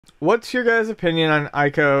What's your guys' opinion on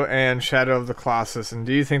Ico and Shadow of the Colossus, and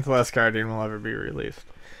do you think The Last Guardian will ever be released?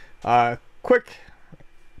 Quick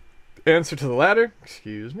answer to the latter.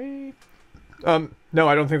 Excuse me. No,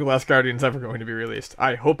 I don't think The Last Guardian's ever going to be released.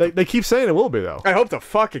 I hope They keep saying it will be, though. I hope the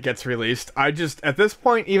fuck it gets released. I just, at this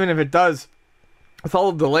point, even if it does, with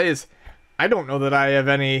all the delays, I don't know that I have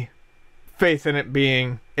any faith in it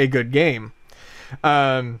being a good game.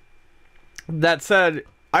 That said,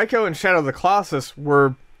 Ico and Shadow of the Colossus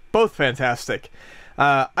were both fantastic.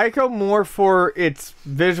 Ico more for its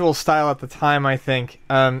visual style at the time, I think.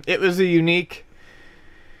 It was a unique,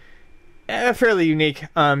 fairly unique,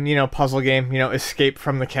 puzzle game. Escape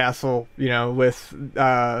from the castle. With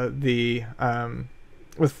the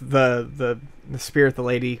spirit, the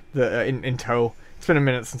lady, in tow. It's been a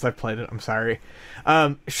minute since I've played it. I'm sorry.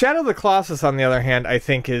 Shadow of the Colossus, on the other hand, I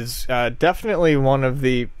think is definitely one of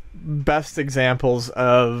the best examples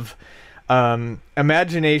of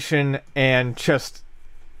imagination and just,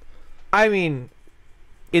 insane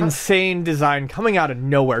design coming out of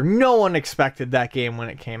nowhere. No one expected that game when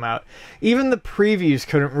it came out. Even the previews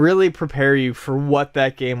couldn't really prepare you for what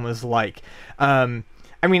that game was like. A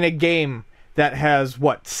game that has,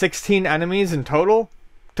 16 enemies in total?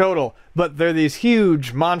 But they're these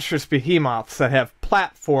huge, monstrous behemoths that have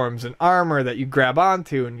platforms and armor that you grab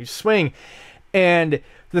onto and you swing. And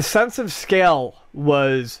the sense of scale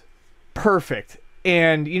was perfect.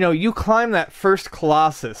 And, you climb that first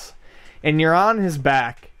Colossus, and you're on his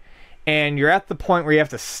back, and you're at the point where you have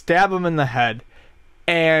to stab him in the head,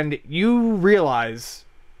 and you realize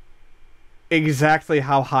exactly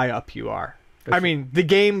how high up you are. The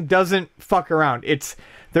game doesn't fuck around.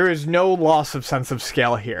 There is no loss of sense of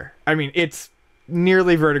scale here. It's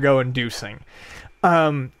nearly vertigo-inducing.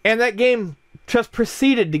 And that game just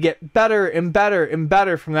proceeded to get better and better and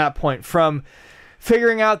better from that point, from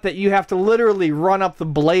figuring out that you have to literally run up the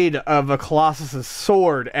blade of a Colossus'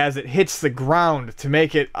 sword as it hits the ground to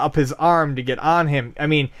make it up his arm to get on him.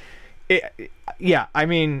 Shadow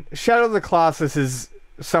of the Colossus is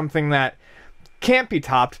something that can't be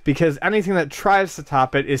topped, because anything that tries to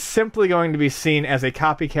top it is simply going to be seen as a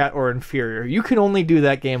copycat or inferior. You can only do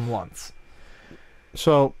that game once.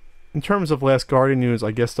 So, in terms of Last Guardian news, I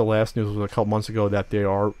guess the last news was a couple months ago that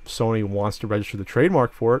Sony wants to register the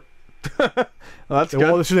trademark for it. Well, that's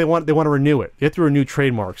good. They want to renew it. You have to renew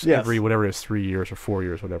trademarks Yes. every, whatever it is, 3 years or 4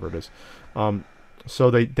 years, whatever it is. So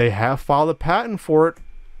they have filed a patent for it.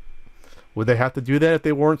 Would they have to do that if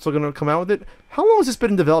they weren't still going to come out with it? How long has this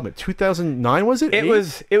been in development? 2009, was it? It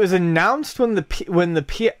was announced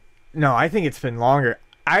No, I think it's been longer.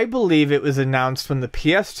 I believe it was announced when the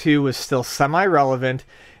PS2 was still semi-relevant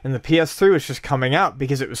and the PS3 was just coming out,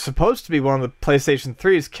 because it was supposed to be one of the PlayStation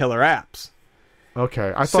 3's killer apps.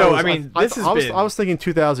 Okay, I was thinking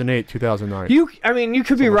 2008, 2009. You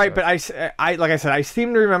could be right, but I like I said, I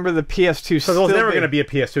seem to remember the PS2. So there was never going to be a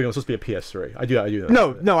PS2. It was supposed to be a PS3. I do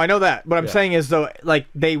that. No, I know that. What I'm saying is, though, like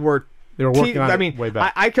they were working on it way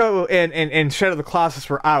back. Ico and Shadow of the Colossus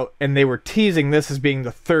were out, and they were teasing this as being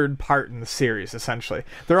the third part in the series. Essentially,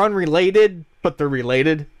 they're unrelated, but they're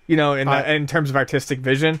related. In terms of artistic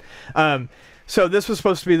vision. So this was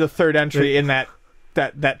supposed to be the third entry in that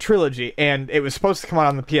trilogy, and it was supposed to come out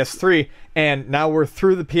on the PS3, and now we're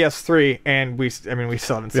through the PS3, and we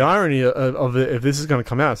still haven't seen the irony of it, if this is going to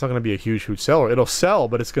come out, it's not going to be a huge seller. It'll sell,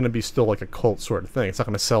 but it's going to be still like a cult sort of thing. It's not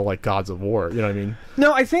going to sell like Gods of War. You know what I mean?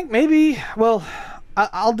 No, I think maybe. Well,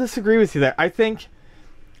 I'll disagree with you there. I think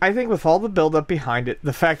with all the build-up behind it,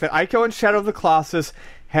 the fact that Ico and Shadow of the Colossus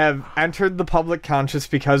have entered the public conscious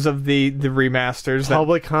because of the remasters.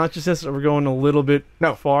 Public consciousness? Are we going a little bit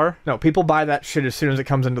far? No, people buy that shit as soon as it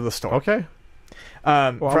comes into the store. Okay.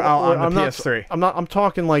 On the PS3. I'm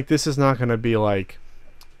talking like this is not going to be like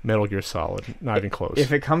Metal Gear Solid. Not even close.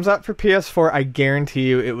 If it comes out for PS4, I guarantee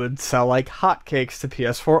you it would sell like hotcakes to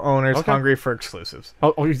PS4 owners hungry for exclusives.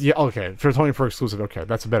 Oh yeah, okay. For Tony for exclusive, okay,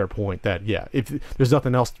 that's a better point. That if there's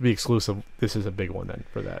nothing else to be exclusive, this is a big one then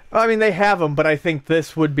for that. They have them, but I think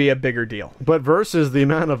this would be a bigger deal. But versus the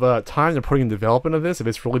amount of time they're putting in development of this, if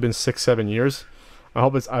it's really been 6-7 years. I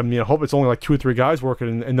hope it's only like 2 or 3 guys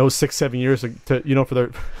working in those 6-7 years to for their.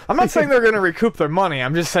 I'm not saying they're going to recoup their money.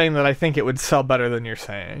 I'm just saying that I think it would sell better than you're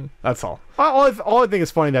saying. That's all. All I think is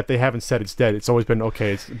funny that they haven't said it's dead. It's always been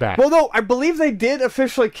okay. It's back. Well, no, I believe they did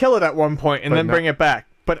officially kill it at one point and then bring it back.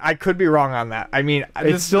 But I could be wrong on that.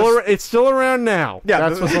 It's still around now. Yeah,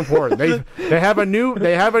 that's what's important. They have a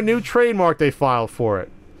new trademark they filed for it.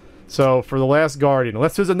 So for the Last Guardian,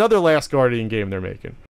 unless there's another Last Guardian game they're making.